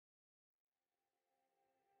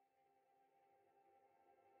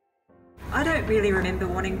I don't really remember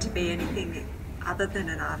wanting to be anything other than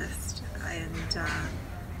an artist, and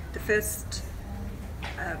the first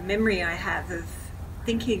memory I have of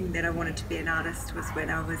thinking that I wanted to be an artist was when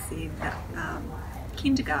I was in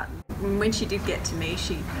kindergarten. When she did get to me,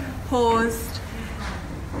 she paused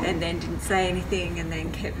and then didn't say anything and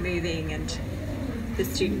then kept moving, and the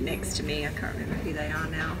student next to me, I can't remember who they are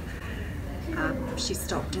now, she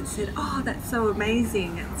stopped and said, "Oh, that's so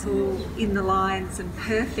amazing, it's all in the lines and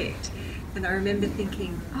perfect." And I remember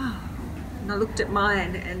thinking, oh, and I looked at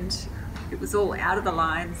mine and it was all out of the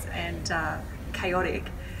lines and chaotic.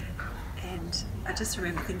 And I just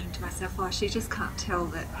remember thinking to myself, oh, she just can't tell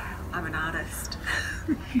that I'm an artist.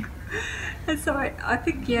 And so I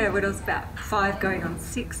think, yeah, when I was about 5 going on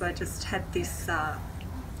 6, I just had this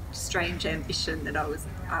strange ambition that I was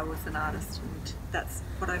an artist, and that's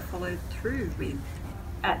what I followed through with.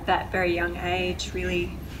 At that very young age,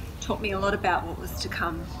 really taught me a lot about what was to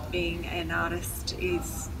come. Being an artist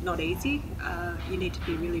is not easy. You need to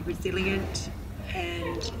be really resilient,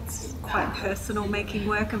 and it's quite personal, making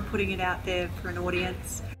work and putting it out there for an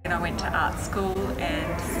audience. And I went to art school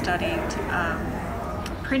and studied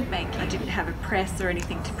printmaking. I didn't have a press or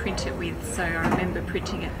anything to print it with, so I remember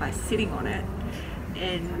printing it by sitting on it.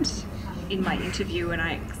 And in my interview, when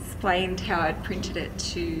I explained how I'd printed it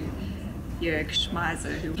to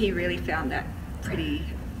Jayah, he really found that pretty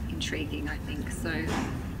intriguing, I think. So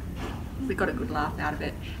we got a good laugh out of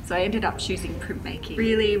it. So I ended up choosing printmaking.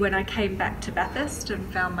 Really, when I came back to Bathurst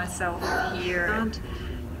and found myself here around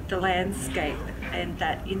the landscape and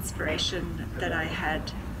that inspiration that I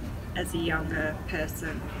had as a younger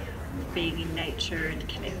person, being in nature and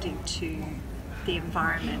connecting to the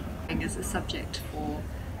environment as a subject for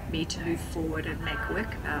me to move forward and make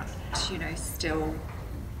work about. You know, still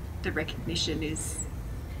the recognition is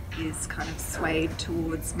kind of swayed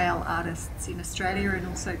towards male artists in Australia and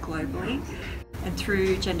also globally. And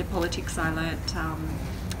through gender politics, I learnt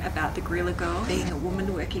about the guerrilla girl. Being a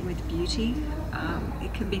woman working with beauty,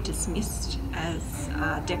 it can be dismissed as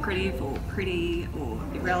decorative or pretty or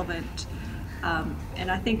irrelevant. And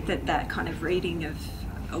I think that kind of reading of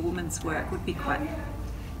a woman's work would be quite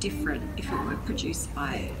different if it were produced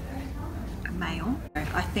by a male.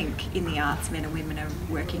 I think in the arts, men and women are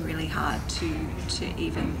working really hard to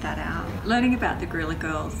even that out. Learning about the guerrilla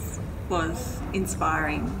girls was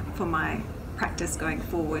inspiring for my practice going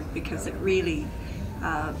forward, because it really,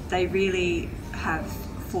 they really have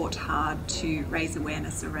fought hard to raise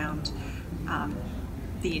awareness around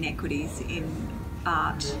the inequities in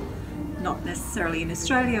art, not necessarily in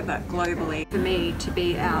Australia but globally. For me to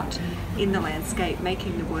be out in the landscape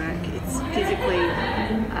making the work, it's physically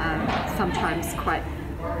sometimes quite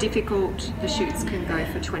difficult. The shoots can go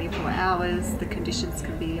for 24 hours, the conditions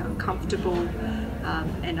can be uncomfortable,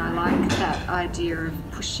 and I like that idea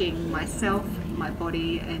of pushing myself, my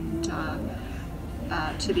body, and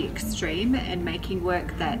to the extreme, and making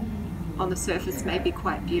work that on the surface may be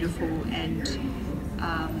quite beautiful and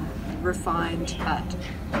refined, but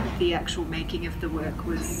the actual making of the work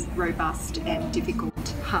was robust and difficult,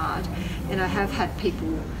 hard. And I have had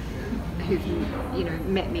people who've, you know,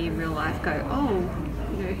 met me in real life go, "Oh,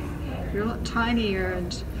 you know, you're a lot tinier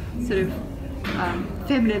and sort of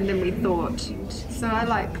feminine than we thought." So I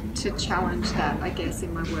like to challenge that, I guess,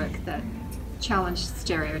 in my work, that challenge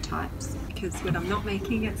stereotypes, because when I'm not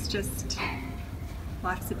making, it's just,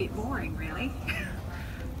 life's a bit boring, really.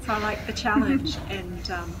 So I like the challenge,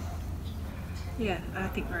 and yeah, I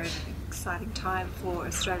think we're at an exciting time for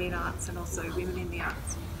Australian arts and also women in the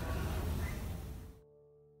arts.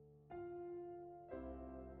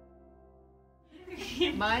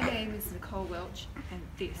 My name is Nicole Welch, and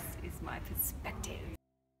this is my perspective.